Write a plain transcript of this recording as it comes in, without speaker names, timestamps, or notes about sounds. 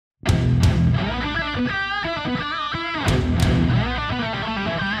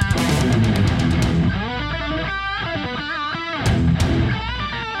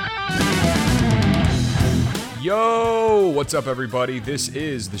Yo, what's up, everybody? This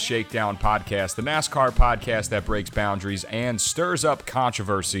is the Shakedown podcast, the NASCAR podcast that breaks boundaries and stirs up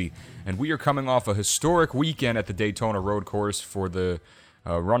controversy. And we are coming off a historic weekend at the Daytona road course for the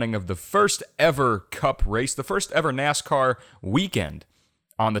running of the first ever Cup race, the first ever NASCAR weekend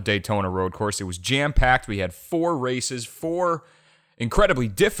on the Daytona road course. It was jam-packed. We had four races, four incredibly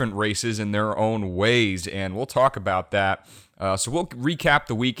different races in their own ways, and we'll talk about that. So we'll recap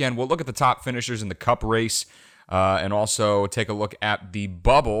the weekend. We'll look at the top finishers in the Cup race. And also take a look at the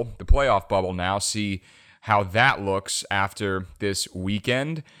bubble, the playoff bubble now, see how that looks after this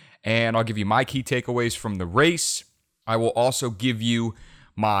weekend. And I'll give you my key takeaways from the race. I will also give you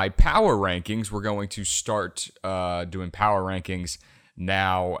my power rankings. We're going to start doing power rankings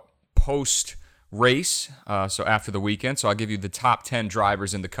now post-race, so after the weekend. So I'll give you the top 10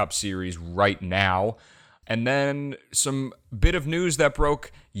 drivers in the Cup Series right now. And then some bit of news that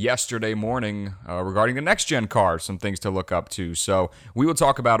broke yesterday morning regarding the NexGen car, some things to look up to. So we will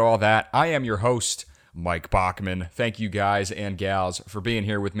talk about all that. I am your host, Mike Bachmann. Thank you guys and gals for being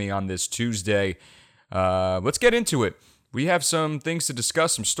here with me on this Tuesday. Let's get into it. We have some things to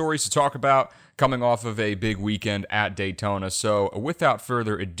discuss, some stories to talk about coming off of a big weekend at Daytona. So without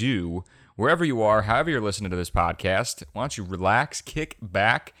further ado, wherever you are, however you're listening to this podcast, why don't you relax, kick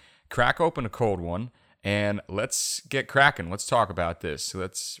back, crack open a cold one, and let's get cracking. Let's talk about this. So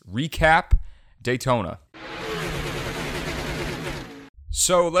let's recap Daytona.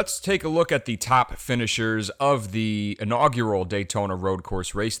 So let's take a look at the top finishers of the inaugural Daytona road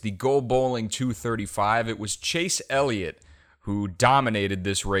course race, the Gold Bowling 235. It was Chase Elliott who dominated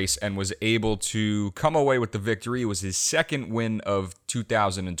this race and was able to come away with the victory. It was his second win of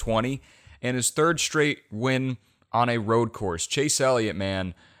 2020 and his third straight win on a road course. Chase Elliott,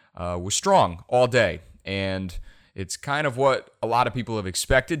 man, was strong all day. And it's kind of what a lot of people have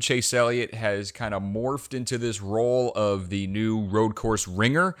expected. Chase Elliott has kind of morphed into this role of the new road course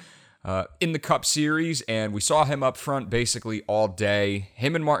ringer in the Cup Series, and we saw him up front basically all day.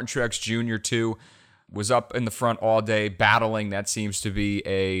 Him and Martin Truex Jr., too, was up in the front all day battling. That seems to be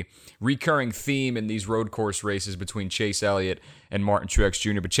a recurring theme in these road course races between Chase Elliott and Martin Truex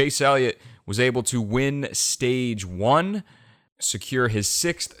Jr. But Chase Elliott was able to win Stage 1, secure his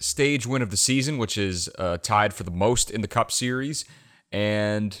sixth stage win of the season, which is tied for the most in the Cup Series,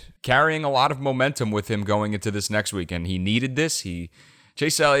 and carrying a lot of momentum with him going into this next weekend. He needed this.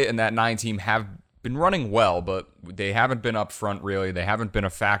 Chase Elliott and that 9 team have been running well, but they haven't been up front really. They haven't been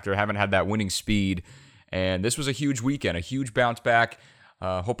a factor, haven't had that winning speed, and this was a huge weekend, a huge bounce back,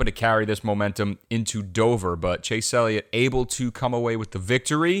 hoping to carry this momentum into Dover, but Chase Elliott able to come away with the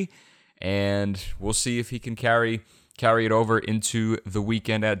victory, and we'll see if he can carry it over into the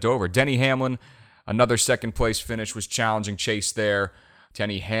weekend at Dover. Denny Hamlin, another second-place finish, was challenging Chase there.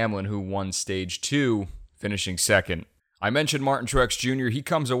 Denny Hamlin, who won Stage 2, finishing second. I mentioned Martin Truex Jr. He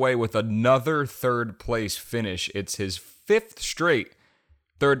comes away with another third-place finish. It's his 5th straight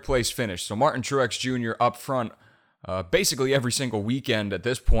third-place finish. So Martin Truex Jr. up front basically every single weekend at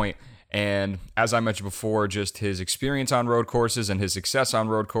this point. And as I mentioned before, just his experience on road courses and his success on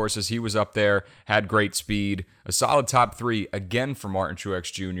road courses, he was up there, had great speed, a solid top 3 again for Martin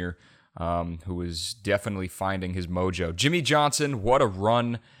Truex Jr., who is definitely finding his mojo. Jimmy Johnson, what a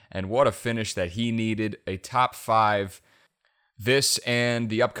run and what a finish that he needed, a top 5. This and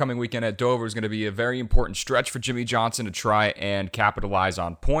the upcoming weekend at Dover is going to be a very important stretch for Jimmy Johnson to try and capitalize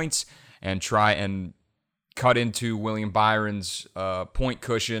on points and try and cut into William Byron's point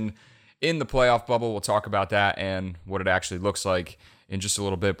cushion in the playoff bubble. We'll talk about that and what it actually looks like in just a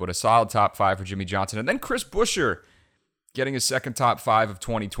little bit, but a solid top 5 for Jimmy Johnson. And then Chris Buescher getting his second top 5 of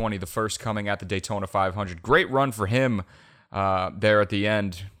 2020, the first coming at the Daytona 500. Great run for him there at the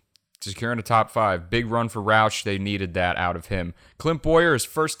end, securing a top 5. Big run for Roush. They needed that out of him. Clint Bowyer, his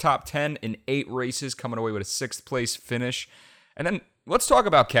first top 10 in 8 races, coming away with a 6th place finish. And then let's talk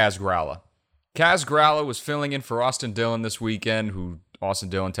about Kaz Grala. Kaz Grala was filling in for Austin Dillon this weekend, who Austin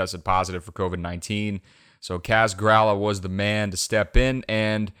Dillon tested positive for COVID-19. So Kaz Grala was the man to step in,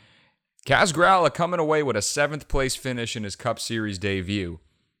 and Kaz Grala coming away with a 7th place finish in his Cup Series debut.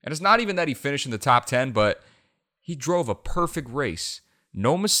 And it's not even that he finished in the top 10, but he drove a perfect race.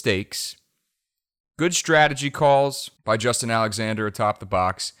 No mistakes. Good strategy calls by Justin Alexander atop the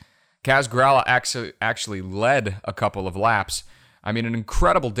box. Kaz Grala actually led a couple of laps. I mean, an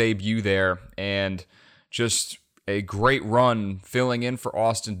incredible debut there, and just a great run filling in for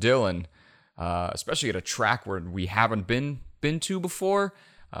Austin Dillon, especially at a track where we haven't been to before.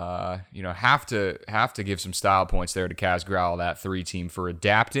 Have to give some style points there to Kaz Growell, that 3 team, for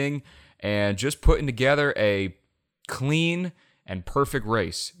adapting and just putting together a clean and perfect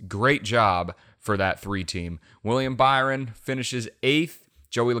race. Great job for that 3 team. William Byron finishes 8th.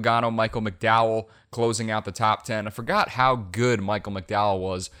 Joey Logano, Michael McDowell closing out the top 10. I forgot how good Michael McDowell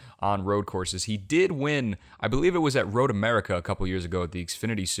was on road courses. He did win, I believe it was at Road America a couple years ago at the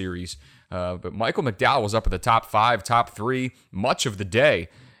Xfinity Series. But Michael McDowell was up at the top 5, top 3 much of the day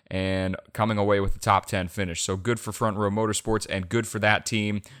and coming away with the top 10 finish. So good for Front Row Motorsports and good for that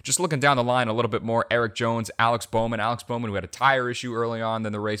team. Just looking down the line a little bit more, Eric Jones, Alex Bowman. Alex Bowman, who had a tire issue early on,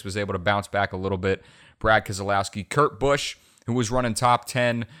 then the race was able to bounce back a little bit. Brad Keselowski, Kurt Busch, who was running top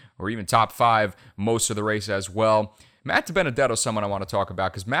 10 or even top 5 most of the race as well. Matt DiBenedetto is someone I want to talk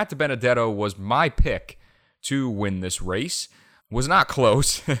about because Matt DiBenedetto was my pick to win this race. Was not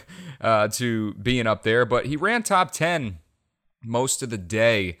close to being up there, but he ran top 10 most of the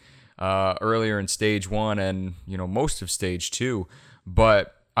day earlier in stage 1 and most of stage 2.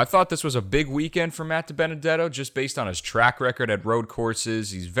 But I thought this was a big weekend for Matt DiBenedetto just based on his track record at road courses.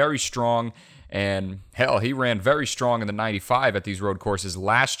 He's very strong. And hell, he ran very strong in the 95 at these road courses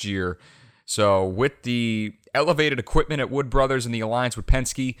last year. So with the elevated equipment at Wood Brothers and the alliance with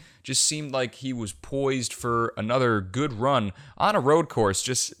Penske, just seemed like he was poised for another good run on a road course.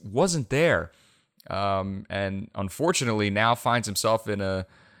 Just wasn't there. And unfortunately now finds himself in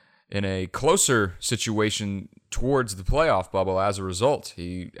a closer situation towards the playoff bubble as a result.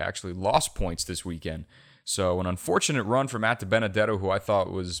 He actually lost points this weekend. So an unfortunate run for Matt DiBenedetto, who I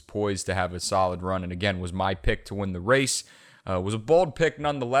thought was poised to have a solid run, and again was my pick to win the race. Was a bold pick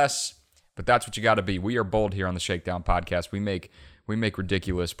nonetheless, but that's what you got to be. We are bold here on the Shakedown podcast. We make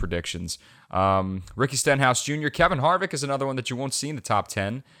ridiculous predictions. Ricky Stenhouse Jr., Kevin Harvick is another one that you won't see in the top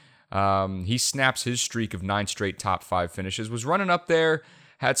 10. He snaps his streak of 9 straight top 5 finishes. Was running up there,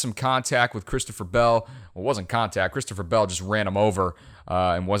 had some contact with Christopher Bell. Well, it wasn't contact. Christopher Bell just ran him over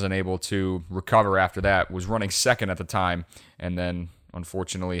and wasn't able to recover after that. Was running second at the time, and then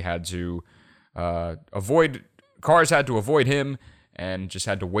unfortunately had to cars had to avoid him and just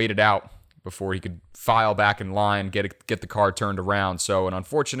had to wait it out before he could file back in line, get the car turned around. So an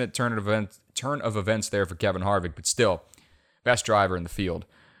unfortunate turn of events there for Kevin Harvick, but still, best driver in the field.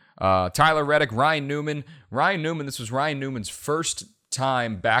 Tyler Reddick, Ryan Newman. This was Ryan Newman's first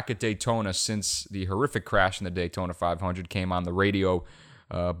time back at Daytona since the horrific crash in the Daytona 500. Came on the radio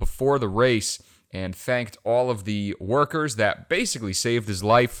before the race and thanked all of the workers that basically saved his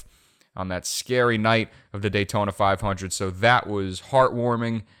life on that scary night of the Daytona 500. So that was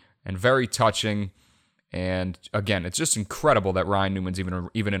heartwarming and very touching. And again, it's just incredible that Ryan Newman's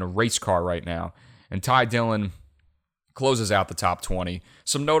even in a race car right now. And Ty Dillon closes out the top 20.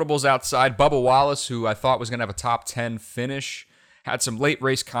 Some notables outside: Bubba Wallace, who I thought was going to have a top 10 finish, had some late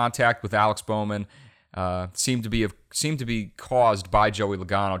race contact with Alex Bowman. Seemed to be caused by Joey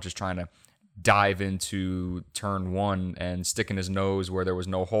Logano just trying to dive into turn 1 and sticking his nose where there was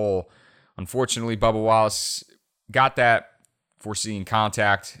no hole. Unfortunately, Bubba Wallace got that foreseeing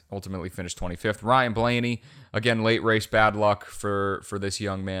contact, ultimately finished 25th. Ryan Blaney, again, late race bad luck for this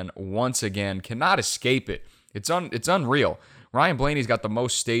young man. Once again, cannot escape it. It's unreal. Ryan Blaney's got the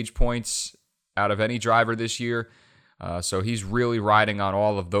most stage points out of any driver this year. So he's really riding on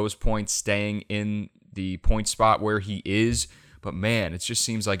all of those points, staying in the point spot where he is. But man, it just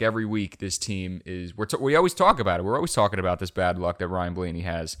seems like every week this team is... We always talk about it. We're always talking about this bad luck that Ryan Blaney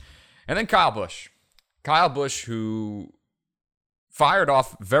has. And then Kyle Busch. Kyle Busch, who fired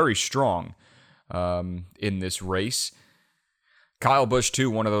off very strong in this race. Kyle Busch,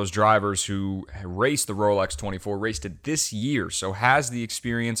 too, one of those drivers who raced the Rolex 24, raced it this year, so has the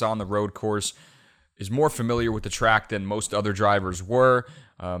experience on the road course, is more familiar with the track than most other drivers were.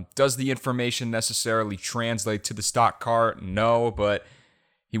 Does the information necessarily translate to the stock car? No, but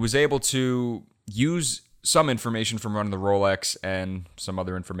he was able to use some information from running the Rolex and some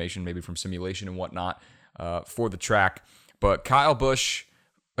other information, maybe from simulation and whatnot, for the track. But Kyle Busch,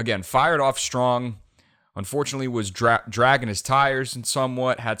 again, fired off strong. Unfortunately, was dragging his tires and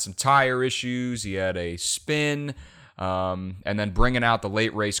somewhat, had some tire issues. He had a spin, and then bringing out the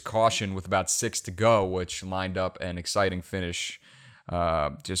late race caution with about 6 to go, which lined up an exciting finish.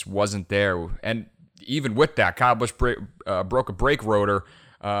 Just wasn't there. And even with that, Kyle Busch broke a brake rotor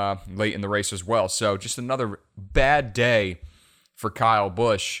late in the race as well. So just another bad day for Kyle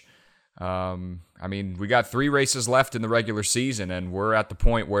Busch. I mean, we got 3 races left in the regular season, and we're at the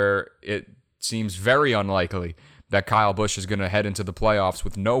point where it seems very unlikely that Kyle Busch is going to head into the playoffs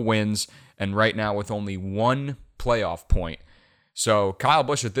with no wins, and right now with only 1 playoff point. So Kyle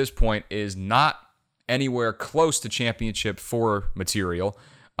Busch at this point is not anywhere close to championship 4 material.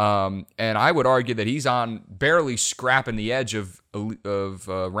 And I would argue that he's on barely scrapping the edge of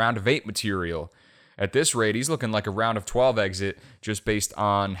round of 8 material. At this rate, he's looking like a round of 12 exit just based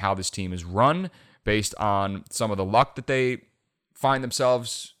on how this team is run, based on some of the luck that they find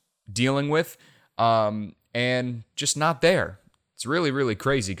themselves dealing with, and just not there. It's really, really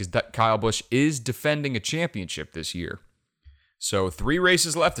crazy because Kyle Busch is defending a championship this year. So 3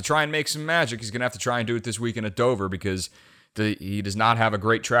 races left to try and make some magic. He's going to have to try and do it this weekend at Dover because he does not have a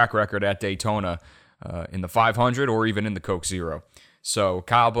great track record at Daytona in the 500 or even in the Coke Zero. So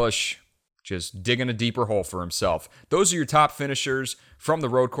Kyle Busch just digging a deeper hole for himself. Those are your top finishers from the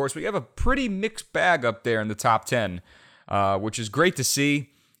road course. We have a pretty mixed bag up there in the top 10, which is great to see.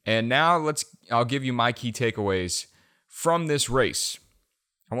 And now I'll give you my key takeaways from this race.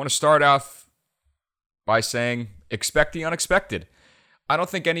 I want to start off by saying expect the unexpected. I don't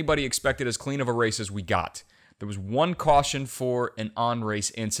think anybody expected as clean of a race as we got. There was 1 caution for an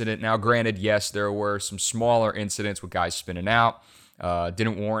on-race incident. Now, granted, yes, there were some smaller incidents with guys spinning out.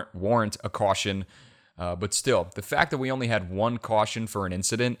 Didn't warrant a caution. But still, the fact that we only had 1 caution for an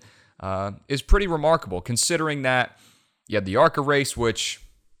incident is pretty remarkable, considering that you had the ARCA race, which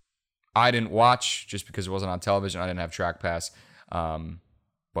I didn't watch just because it wasn't on television. I didn't have Track Pass.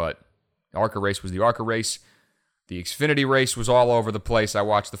 But the ARCA race was the ARCA race. The Xfinity race was all over the place. I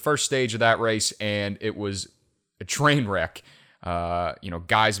watched the first stage of that race, and it was a train wreck.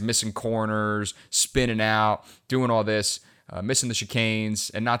 Guys missing corners, spinning out, doing all this, missing the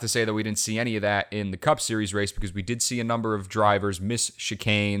chicanes. And not to say that we didn't see any of that in the Cup Series race, because we did see a number of drivers miss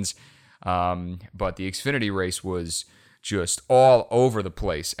chicanes. But the Xfinity race was just all over the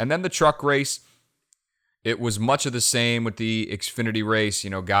place. And then the truck race, it was much of the same with the Xfinity race.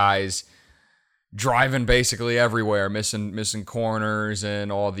 Guys driving basically everywhere, missing corners and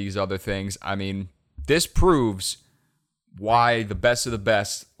all these other things. I mean, this proves why the best of the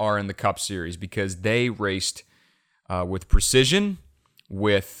best are in the Cup Series, because they raced with precision,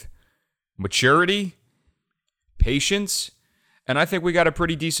 with maturity, patience, and I think we got a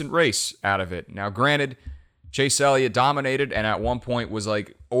pretty decent race out of it. Now, granted, Chase Elliott dominated and at one point was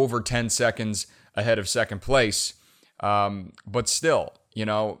like over 10 seconds ahead of second place, but still,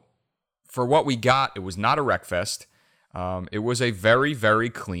 for what we got, it was not a wreck fest. It was a very, very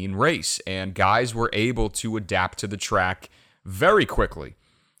clean race, and guys were able to adapt to the track very quickly.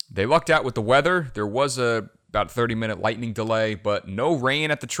 They lucked out with the weather. There was about 30-minute lightning delay, but no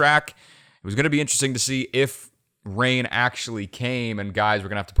rain at the track. It was going to be interesting to see if rain actually came and guys were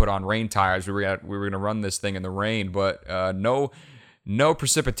going to have to put on rain tires. We were going to run this thing in the rain, but no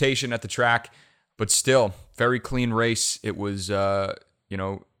precipitation at the track, but still, very clean race. It was, I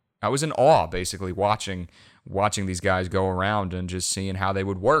was in awe, basically, watching these guys go around and just seeing how they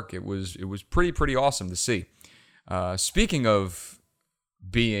would work. It was pretty awesome to see. Speaking of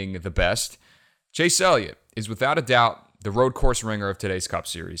being the best, Chase Elliott is without a doubt the road course ringer of today's Cup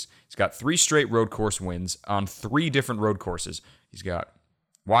Series. He's got 3 straight road course wins on 3 different road courses. He's got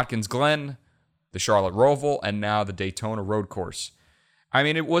Watkins Glen, the Charlotte Roval, and now the Daytona road course. I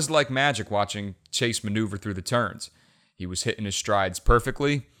mean, it was like magic watching Chase maneuver through the turns. He was hitting his strides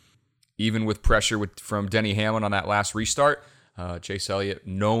perfectly. Even with pressure from Denny Hamlin on that last restart, Chase Elliott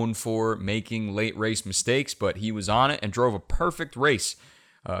known for making late race mistakes, but he was on it and drove a perfect race,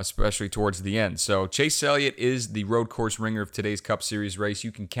 especially towards the end. So Chase Elliott is the road course ringer of today's Cup Series race.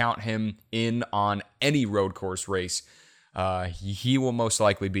 You can count him in on any road course race. He will most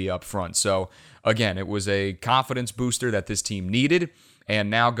likely be up front. So again, it was a confidence booster that this team needed. And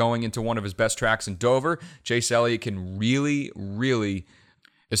now going into one of his best tracks in Dover, Chase Elliott can really, really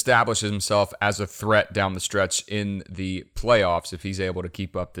establishes himself as a threat down the stretch in the playoffs if he's able to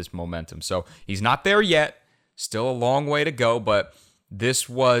keep up this momentum. So he's not there yet, still a long way to go, but this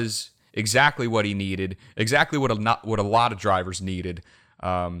was exactly what he needed, exactly what a lot of drivers needed.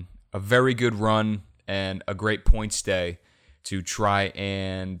 A very good run and a great point stay to try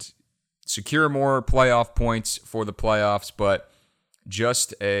and secure more playoff points for the playoffs, but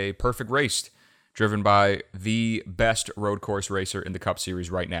just a perfect race driven by the best road course racer in the Cup Series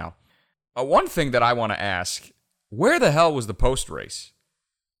right now. One thing that I want to ask, where the hell was the post-race?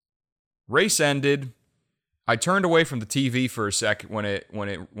 Race ended. I turned away from the TV for a sec when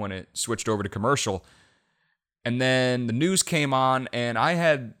it switched over to commercial, and then the news came on, and I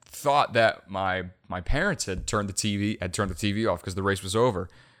had thought that my parents had turned the TV off because the race was over,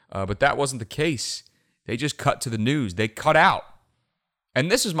 but that wasn't the case. They just cut to the news. They cut out.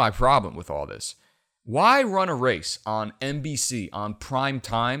 And this is my problem with all this. Why run a race on NBC on prime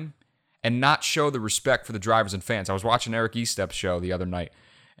time and not show the respect for the drivers and fans? I was watching Eric Estep's show the other night,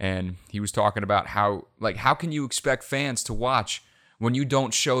 and he was talking about how can you expect fans to watch when you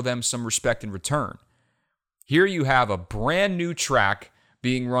don't show them some respect in return. Here you have a brand new track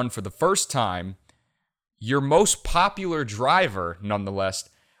being run for the first time, your most popular driver, nonetheless,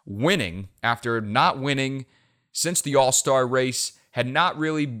 winning after not winning since the All-Star race, had not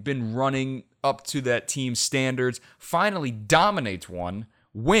really been running up to that team's standards, finally dominates one,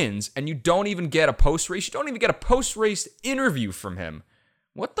 wins, and you don't even get a post-race. You don't even get a post-race interview from him.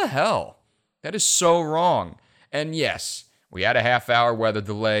 What the hell? That is so wrong. And yes, we had a half-hour weather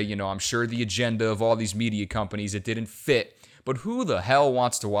delay. I'm sure the agenda of all these media companies, it didn't fit. But who the hell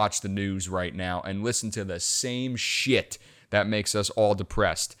wants to watch the news right now and listen to the same shit that makes us all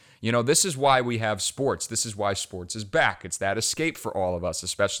depressed? This is why we have sports. This is why sports is back. It's that escape for all of us,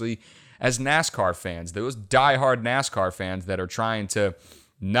 especially as NASCAR fans. Those diehard NASCAR fans that are trying to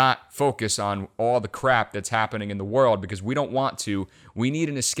not focus on all the crap that's happening in the world because we don't want to. We need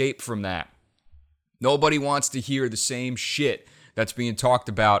an escape from that. Nobody wants to hear the same shit that's being talked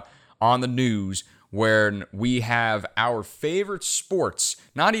about on the news when we have our favorite sports,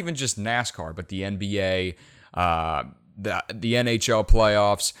 not even just NASCAR, but the NBA, the NHL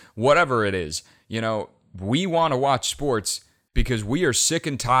playoffs, whatever it is. We want to watch sports because we are sick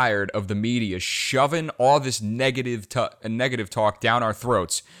and tired of the media shoving all this negative talk down our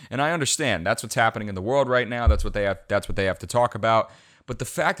throats. And I understand that's what's happening in the world right now. That's what they have to talk about. But the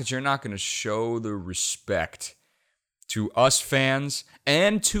fact that you're not going to show the respect to us fans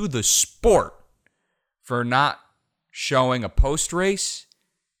and to the sport for not showing a post-race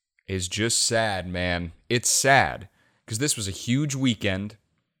is just sad, man. It's sad because this was a huge weekend,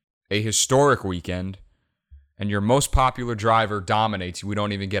 a historic weekend, and your most popular driver dominates. We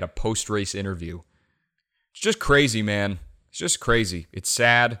don't even get a post-race interview. It's just crazy, man. It's just crazy. It's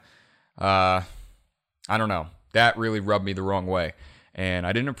sad. I don't know. That really rubbed me the wrong way, and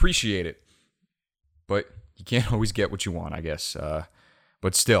I didn't appreciate it. But you can't always get what you want, I guess.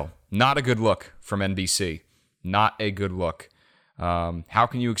 But still, not a good look from NBC. Not a good look. How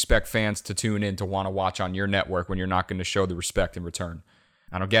can you expect fans to tune in to want to watch on your network when you're not going to show the respect in return?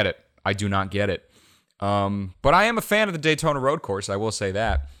 I don't get it. I do not get it. But I am a fan of the Daytona road course. I will say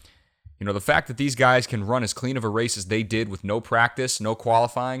that. The fact that these guys can run as clean of a race as they did with no practice, no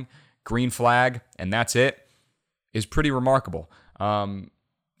qualifying, green flag, and that's it, is pretty remarkable.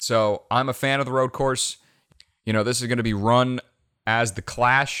 So I'm a fan of the road course. This is going to be run as the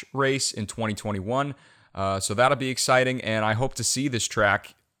Clash race in 2021. So that'll be exciting, and I hope to see this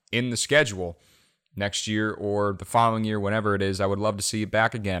track in the schedule next year or the following year, whenever it is. I would love to see it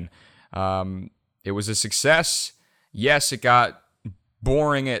back again. It was a success. Yes, it got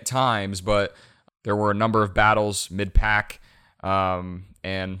boring at times, but there were a number of battles mid-pack,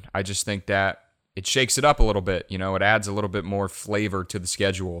 and I just think that it shakes it up a little bit. It adds a little bit more flavor to the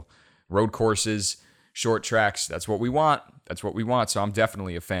schedule. Road courses, short tracks, that's what we want. So I'm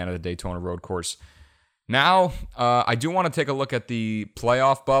definitely a fan of the Daytona road course. Now, I do want to take a look at the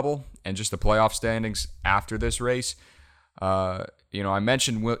playoff bubble and just the playoff standings after this race. I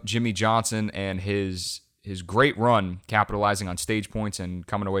mentioned Jimmy Johnson and his great run, capitalizing on stage points and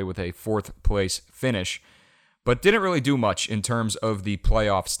coming away with a fourth place finish, but didn't really do much in terms of the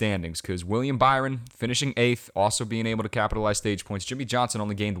playoff standings because William Byron finishing 8th, also being able to capitalize stage points. Jimmy Johnson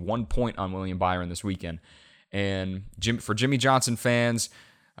only gained 1 point on William Byron this weekend. And for Jimmy Johnson fans,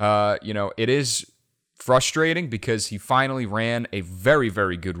 it is frustrating because he finally ran a very,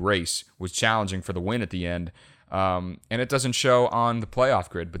 very good race, was challenging for the win at the end, and it doesn't show on the playoff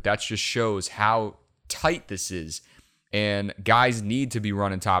grid, but that just shows how tight this is, and guys need to be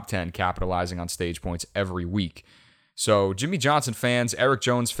running top 10, capitalizing on stage points every week. So Jimmy Johnson fans, Eric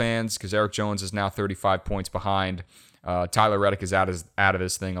Jones fans, because Eric Jones is now 35 points behind. Tyler Reddick is out of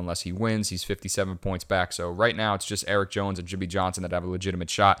this thing unless he wins. He's 57 points back. So right now it's just Eric Jones and Jimmy Johnson that have a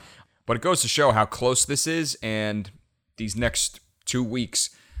legitimate shot. But it goes to show how close this is, and these next 2 weeks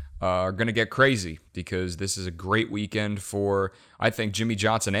are going to get crazy because this is a great weekend for, I think, Jimmy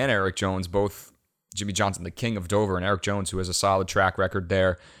Johnson and Eric Jones, both Jimmy Johnson, the king of Dover, and Eric Jones, who has a solid track record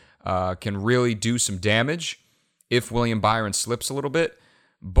there, can really do some damage if William Byron slips a little bit.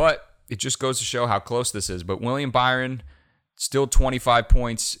 But it just goes to show how close this is. But William Byron, still 25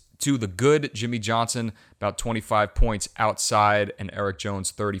 points to the good. Jimmy Johnson, about 25 points outside. And Eric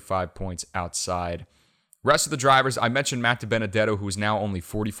Jones, 35 points outside. Rest of the drivers, I mentioned Matt DiBenedetto, who is now only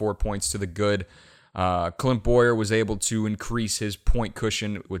 44 points to the good. Clint Boyer was able to increase his point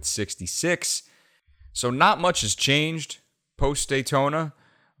cushion with 66. So not much has changed post-Daytona.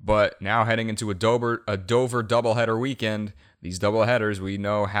 But now heading into a Dover doubleheader weekend, these doubleheaders, we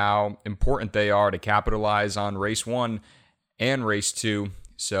know how important they are to capitalize on race 1 and race 2.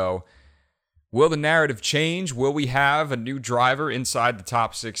 So Will the narrative change? Will we have a new driver inside the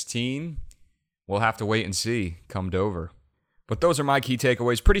top 16? We'll have to wait and see come Dover. But those are my key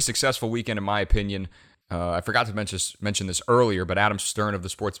takeaways. Pretty successful weekend in my opinion. I forgot to mention this earlier, but Adam Stern of the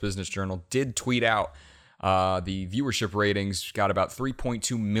Sports Business Journal did tweet out the viewership ratings. Got about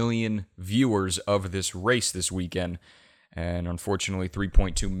 3.2 million viewers of this race this weekend. And unfortunately,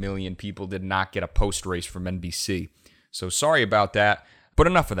 3.2 million people did not get a post-race from NBC. So sorry about that. But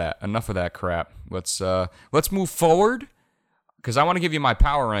enough of that crap. Let's move forward, because I want to give you my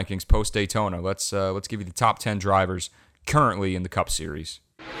power rankings post Daytona. Let's give you the top 10 drivers currently in the Cup Series.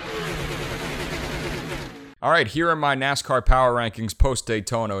 All right, here are my NASCAR power rankings post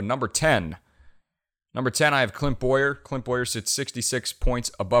Daytona. Number 10, I have Clint Bowyer. Clint Bowyer sits 66 points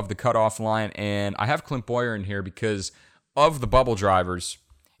above the cutoff line, and I have Clint Bowyer in here because of the bubble drivers,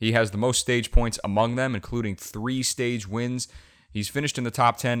 he has the most stage points among them, including 3 stage wins. He's finished in the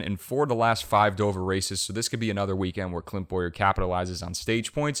top 10 in 4 of the last 5 Dover races, so this could be another weekend where Clint Bowyer capitalizes on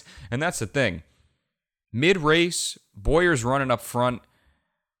stage points. And that's the thing. Mid-race, Bowyer's running up front.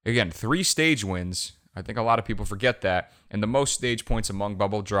 Again, 3 stage wins. I think a lot of people forget that. And the most stage points among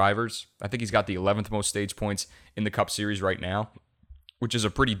bubble drivers. I think he's got the 11th most stage points in the Cup Series right now, which is a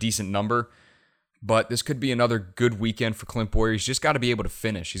pretty decent number. But this could be another good weekend for Clint Bowyer. He's just got to be able to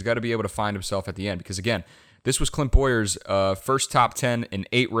finish. He's got to be able to find himself at the end. Because, again, this was Clint Bowyer's first top 10 in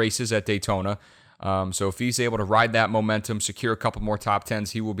 8 races at Daytona. So if he's able to ride that momentum, secure a couple more top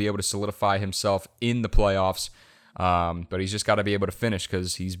 10s, he will be able to solidify himself in the playoffs. But he's just got to be able to finish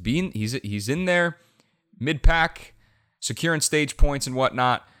because he's in there mid-pack, securing stage points and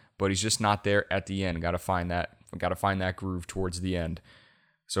whatnot, but he's just not there at the end. Got to find that groove towards the end.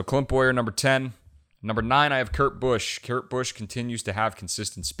 So Clint Bowyer, number 10. Number 9, I have Kurt Busch. Kurt Busch continues to have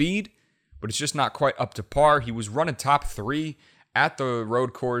consistent speed, but it's just not quite up to par. He was running top 3 at the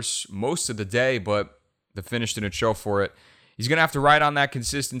road course most of the day, but the finish didn't show for it. He's going to have to ride on that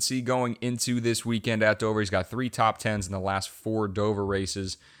consistency going into this weekend at Dover. He's got 3 top 10s in the last 4 Dover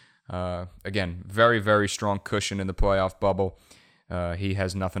races. Again, very, very strong cushion in the playoff bubble. He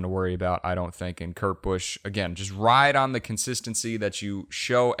has nothing to worry about, I don't think. And Kurt Busch, again, just ride on the consistency that you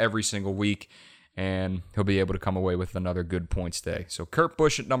show every single week, and he'll be able to come away with another good points day. So Kurt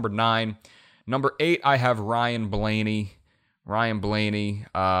Busch at number 9. Number 8, I have Ryan Blaney.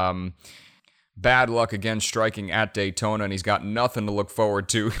 Bad luck again striking at Daytona, and he's got nothing to look forward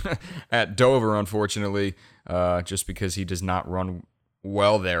to at Dover, unfortunately, just because he does not run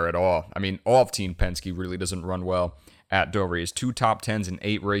well there at all. I mean, all of Team Penske really doesn't run well at Dover. He has 2 top 10s in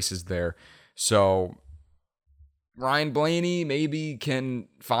 8 races there. So Ryan Blaney maybe can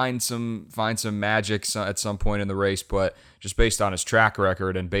find some magic at some point in the race, but just based on his track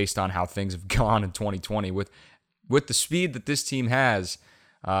record and based on how things have gone in 2020 with the speed that this team has,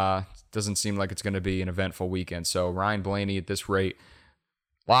 doesn't seem like it's going to be an eventful weekend. So Ryan Blaney at this rate,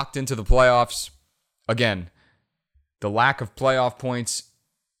 locked into the playoffs. Again, the lack of playoff points,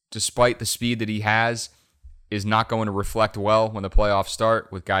 despite the speed that he has, is not going to reflect well when the playoffs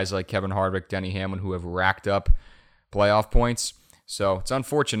start with guys like Kevin Harvick, Denny Hamlin, who have racked up playoff points. So it's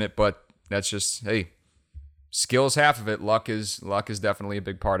unfortunate, but that's just, hey, skill is half of it. Luck is definitely a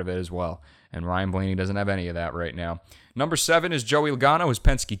big part of it as well. And Ryan Blaney doesn't have any of that right now. Number 7 is Joey Logano, his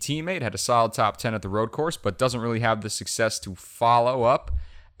Penske teammate. Had a solid top 10 at the road course, but doesn't really have the success to follow up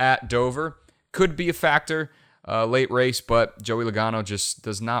at Dover. Could be a factor late race, but Joey Logano just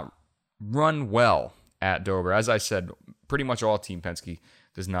does not run well at Dover. As I said, pretty much all Team Penske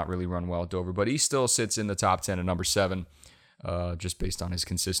does not really run well at Dover, but he still sits in the top 10 at number 7, just based on his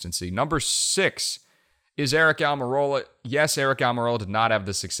consistency. Number 6 is Eric Almirola. Yes, Eric Almirola did not have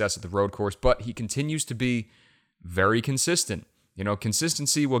the success at the road course, but he continues to be very consistent. You know,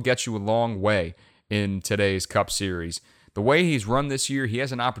 consistency will get you a long way in today's Cup Series. The way he's run this year, he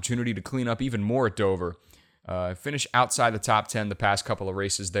has an opportunity to clean up even more at Dover. Finish outside the top 10 the past couple of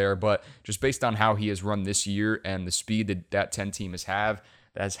races there, but just based on how he has run this year and the speed that 10 team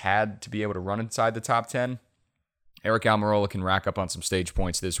has had to be able to run inside the top 10, Eric Almirola can rack up on some stage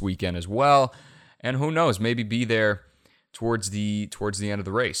points this weekend as well. And who knows, maybe be there towards the end of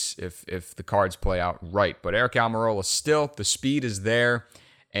the race if the cards play out right. But Eric Almirola still, the speed is there,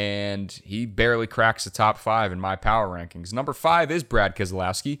 and he barely cracks the top 5 in my power rankings. Number 5 is Brad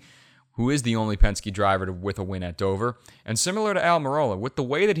Keselowski, who is the only Penske driver with a win at Dover. And similar to Almirola, with the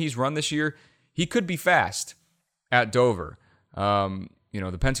way that he's run this year, he could be fast at Dover. The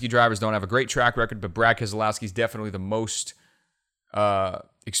Penske drivers don't have a great track record, but Brad Keselowski is definitely the most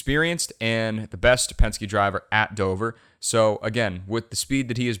experienced and the best Penske driver at Dover. So again, with the speed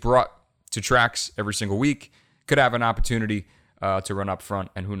that he has brought to tracks every single week, could have an opportunity to run up front,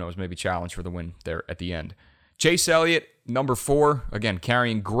 and who knows, maybe challenge for the win there at the end. Chase Elliott, number 4, again,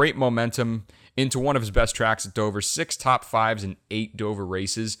 carrying great momentum into one of his best tracks at Dover. 6 top 5s in 8 Dover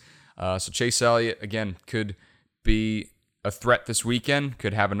races. So Chase Elliott, again, could be a threat this weekend,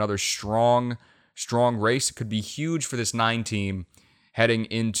 could have another strong race. It could be huge for this 9 team heading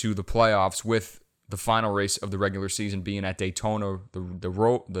into the playoffs, with the final race of the regular season being at Daytona,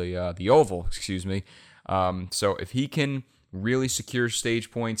 the oval, excuse me. So if he can really secure stage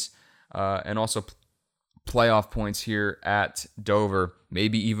points and also playoff points here at Dover,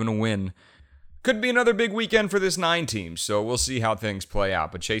 maybe even a win, could be another big weekend for this 9 team. So we'll see how things play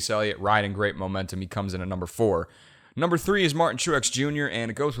out. But Chase Elliott riding great momentum. He comes in at number 4. Number 3 is Martin Truex Jr., and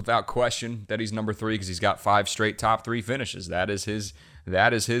it goes without question that he's number 3 because he's got 5 straight top 3 finishes. That is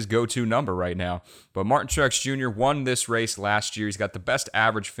his go-to number right now. But Martin Truex Jr. won this race last year. He's got the best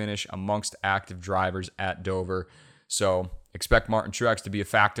average finish amongst active drivers at Dover. So expect Martin Truex to be a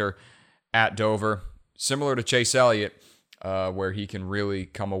factor at Dover, similar to Chase Elliott, where he can really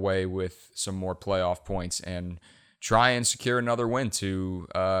come away with some more playoff points and try and secure another win to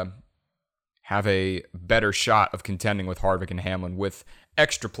have a better shot of contending with Harvick and Hamlin with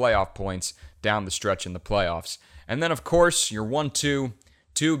extra playoff points down the stretch in the playoffs. And then, of course, your 1-2,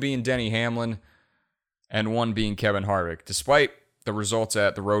 2 being Denny Hamlin and 1 being Kevin Harvick. Despite the results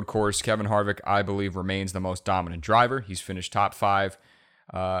at the road course, Kevin Harvick, I believe, remains the most dominant driver. He's finished top 5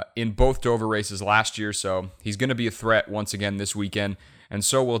 in both Dover races last year, so he's going to be a threat once again this weekend, and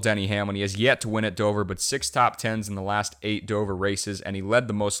so will Denny Hamlin. He has yet to win at Dover, but 6 top 10s in the last 8 Dover races, and he led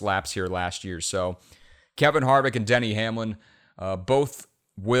the most laps here last year. So Kevin Harvick and Denny Hamlin both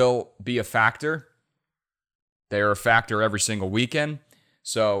will be a factor. They are a factor every single weekend,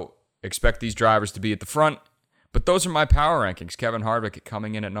 so expect these drivers to be at the front. But those are my power rankings. Kevin Harvick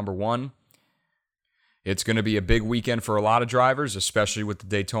coming in at number 1. It's going to be a big weekend for a lot of drivers, especially with the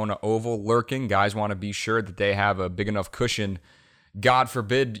Daytona Oval lurking. Guys want to be sure that they have a big enough cushion. God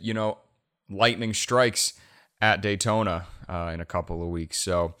forbid, lightning strikes at Daytona in a couple of weeks.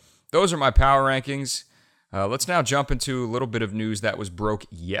 So those are my power rankings. Let's now jump into a little bit of news that was broke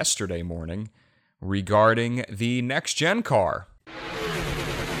yesterday morning regarding the NexGen car.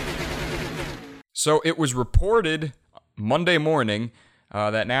 So it was reported Monday morning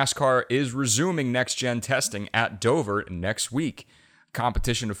that NASCAR is resuming NexGen testing at Dover next week.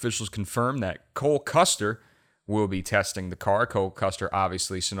 Competition officials confirmed that Cole Custer will be testing the car. Cole Custer,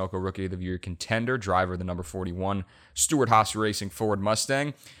 obviously, Sunoco Rookie of the Year contender, driver of the number 41 Stewart-Haas Racing Ford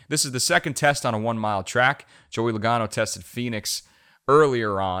Mustang. This is the second test on a 1-mile track. Joey Logano tested Phoenix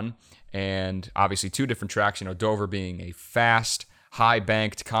earlier on, and obviously 2 different tracks. Dover being a fast,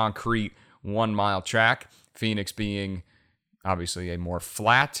 high-banked, concrete 1-mile track. Phoenix being obviously a more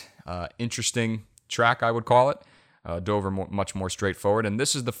flat, interesting track, I would call it. Dover much more straightforward. And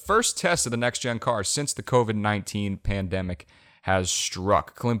this is the first test of the NexGen car since the COVID-19 pandemic has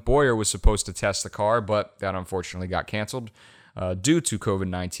struck. Clint Boyer was supposed to test the car, but that unfortunately got canceled due to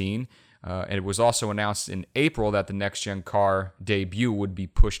COVID-19. And it was also announced in April that the NexGen car debut would be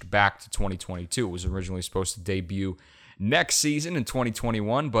pushed back to 2022. It was originally supposed to debut next season in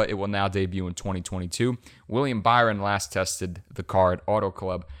 2021, but it will now debut in 2022. William Byron last tested the car at Auto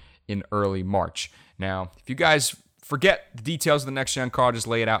Club in early March. Now, if you guys forget the details of the NexGen car, just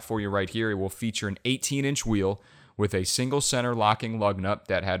lay it out for you right here. It will feature an 18-inch wheel with a single center locking lug nut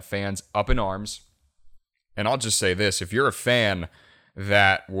that had fans up in arms. And I'll just say this, if you're a fan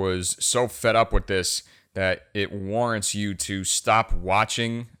that was so fed up with this that it warrants you to stop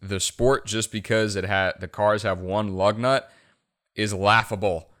watching the sport just because the cars have one lug nut, is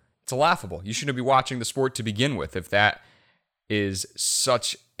laughable. It's laughable. You shouldn't be watching the sport to begin with if that is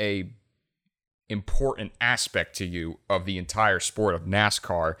such a important aspect to you of the entire sport of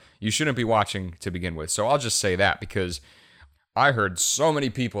NASCAR. You shouldn't be watching to begin with. So I'll just say that because I heard so many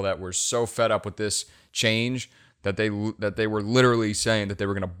people that were so fed up with this change that they were literally saying that they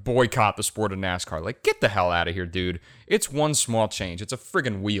were going to boycott the sport of NASCAR. Like, get the hell out of here, dude. It's one small change. It's a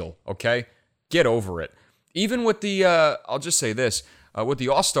friggin' wheel, okay? Get over it. Even with the, I'll just say this, with the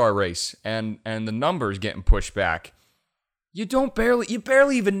All-Star race and the numbers getting pushed back, you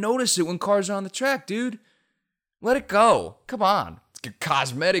barely even notice it when cars are on the track, dude. Let it go. Come on. It's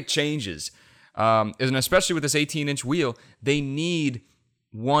cosmetic changes. And especially with this 18-inch wheel, they need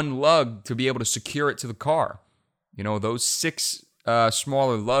one lug to be able to secure it to the car. You know, those 6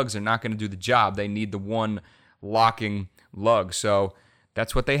 smaller lugs are not going to do the job. They need the one locking lug. So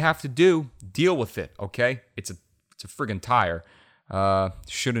that's what they have to do. Deal with it, okay? It's a friggin' tire.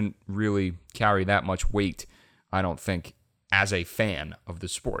 Shouldn't really carry that much weight, I don't think, as a fan of the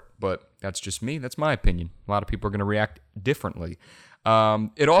sport. But that's just me. That's my opinion. A lot of people are going to react differently.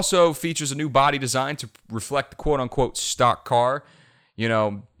 It also features a new body design to reflect the quote-unquote stock car.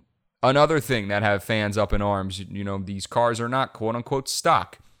 Another thing that have fans up in arms, these cars are not quote-unquote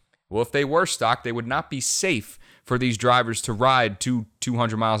stock. Well, if they were stock, they would not be safe for these drivers to ride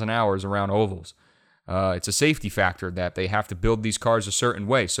 200 miles an hour around ovals. It's a safety factor that they have to build these cars a certain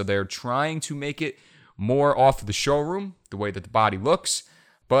way. So they're trying to make it more off of the showroom, the way that the body looks,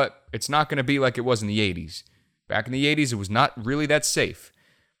 but it's not going to be like it was in the 80s. Back in the 80s, it was not really that safe.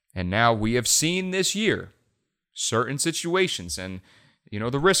 And now we have seen this year certain situations, and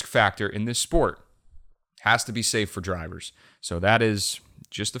the risk factor in this sport has to be safe for drivers. So that is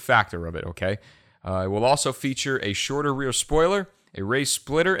just a factor of it, okay? It will also feature a shorter rear spoiler, a raised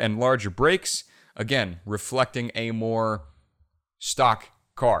splitter, and larger brakes. Again, reflecting a more stock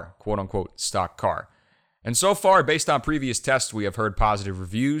car, quote-unquote stock car. And so far, based on previous tests, we have heard positive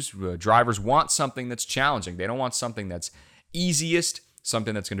reviews. Drivers want something that's challenging. They don't want something that's easiest,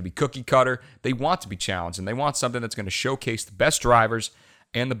 something that's going to be cookie cutter. They want to be challenged, and they want something that's going to showcase the best drivers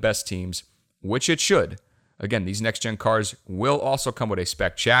and the best teams, which it should. Again, these next-gen cars will also come with a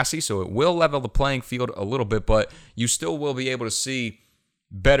spec chassis, so it will level the playing field a little bit, but you still will be able to see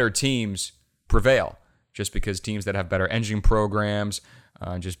better teams prevail, just because teams that have better engine programs,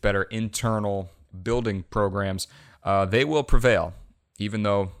 just better internal building programs, they will prevail, even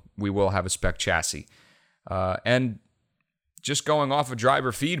though we will have a spec chassis. And just going off of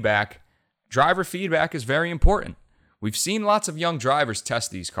driver feedback is very important. We've seen lots of young drivers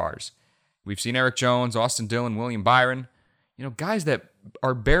test these cars. We've seen Eric Jones, Austin Dillon, William Byron, guys that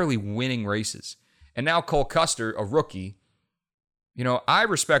are barely winning races. And now Cole Custer, a rookie. I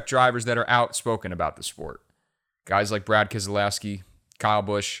respect drivers that are outspoken about the sport. Guys like Brad Keselowski, Kyle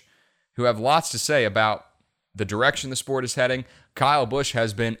Busch, who have lots to say about the direction the sport is heading. Kyle Busch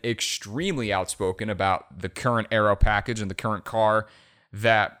has been extremely outspoken about the current aero package and the current car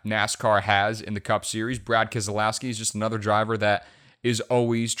that NASCAR has in the Cup Series. Brad Keselowski is just another driver that is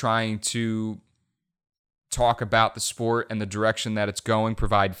always trying to talk about the sport and the direction that it's going,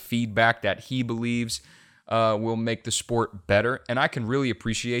 provide feedback that he believes will make the sport better. And I can really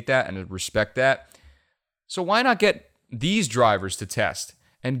appreciate that and respect that. So why not get these drivers to test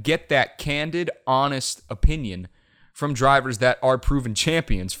and get that candid, honest opinion from drivers that are proven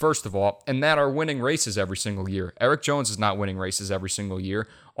champions, first of all, and that are winning races every single year. Eric Jones is not winning races every single year.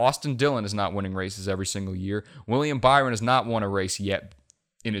 Austin Dillon is not winning races every single year. William Byron has not won a race yet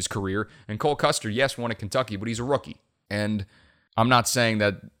in his career. And Cole Custer, yes, won at Kentucky, but he's a rookie. And I'm not saying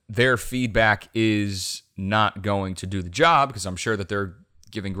that their feedback is not going to do the job, because I'm sure that they're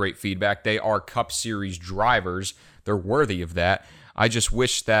giving great feedback. They are Cup Series drivers. They're worthy of that. I just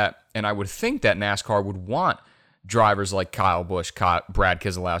wish that, and I would think that NASCAR would want drivers like Kyle Busch, Brad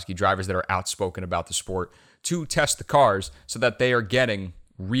Keselowski, drivers that are outspoken about the sport, to test the cars so that they are getting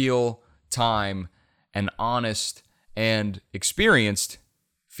real time and honest and experienced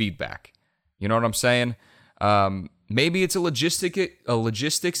feedback. You know what I'm saying? Maybe it's a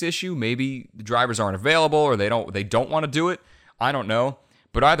logistics issue. Maybe the drivers aren't available, or they don't want to do it. I don't know.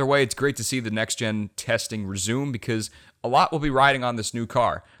 But either way, it's great to see the NexGen testing resume, because a lot will be riding on this new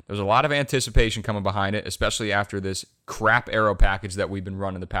car. There's a lot of anticipation coming behind it, especially after this crap aero package that we've been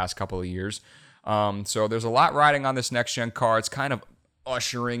running the past couple of years. So there's a lot riding on this NexGen car. It's kind of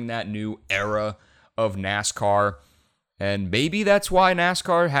ushering that new era of NASCAR. And maybe that's why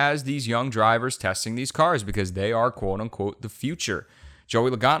NASCAR has these young drivers testing these cars, because they are, quote-unquote, the future. Joey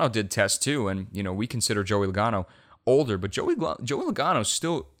Logano did test too, and we consider Joey Logano older, but Joey Logano is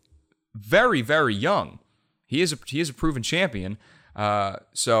still very, very young. He is a proven champion.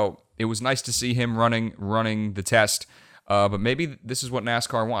 So it was nice to see him running the test. But maybe this is what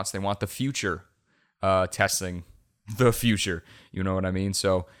NASCAR wants. They want the future testing the future. You know what I mean?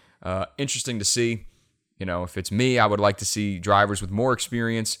 So interesting to see. If it's me, I would like to see drivers with more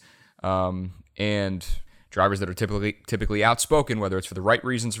experience and drivers that are typically outspoken, whether it's for the right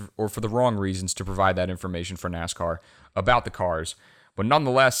reasons or for the wrong reasons, to provide that information for NASCAR about the cars. But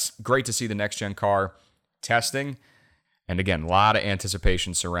nonetheless, great to see the NexGen car testing. And again, a lot of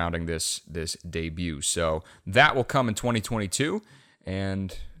anticipation surrounding this debut. So that will come in 2022.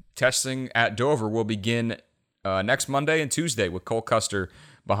 And testing at Dover will begin next Monday and Tuesday with Cole Custer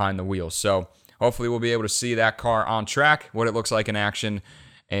behind the wheel. So hopefully we'll be able to see that car on track, what it looks like in action,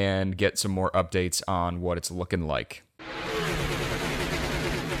 and get some more updates on what it's looking like.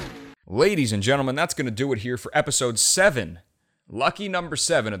 Ladies and gentlemen, that's going to do it here for episode 7. Lucky number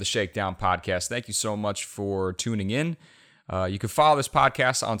 7 of the Shakedown podcast. Thank you so much for tuning in. You can follow this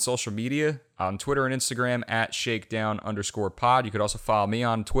podcast on social media, on Twitter and Instagram at Shakedown_pod. You could also follow me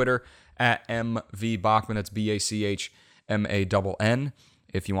on Twitter at MVBachmann. That's BACHMANN.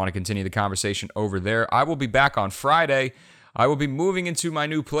 If you want to continue the conversation over there. I will be back on Friday. I will be moving into my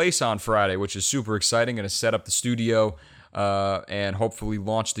new place on Friday, which is super exciting. Going to set up the studio and hopefully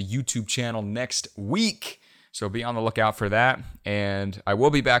launch the YouTube channel next week. So be on the lookout for that. And I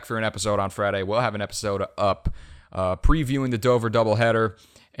will be back for an episode on Friday. We'll have an episode up previewing the Dover doubleheader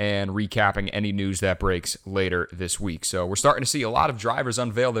and recapping any news that breaks later this week. So we're starting to see a lot of drivers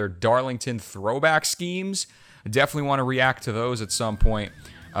unveil their Darlington throwback schemes. I definitely want to react to those at some point.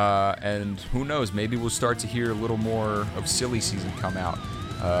 And who knows, maybe we'll start to hear a little more of silly season come out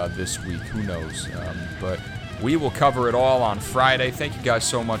this week. Who knows? But we will cover it all on Friday. Thank you guys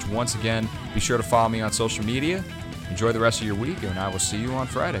so much once again. Be sure to follow me on social media. Enjoy the rest of your week, and I will see you on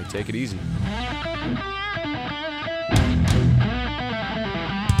Friday. Take it easy.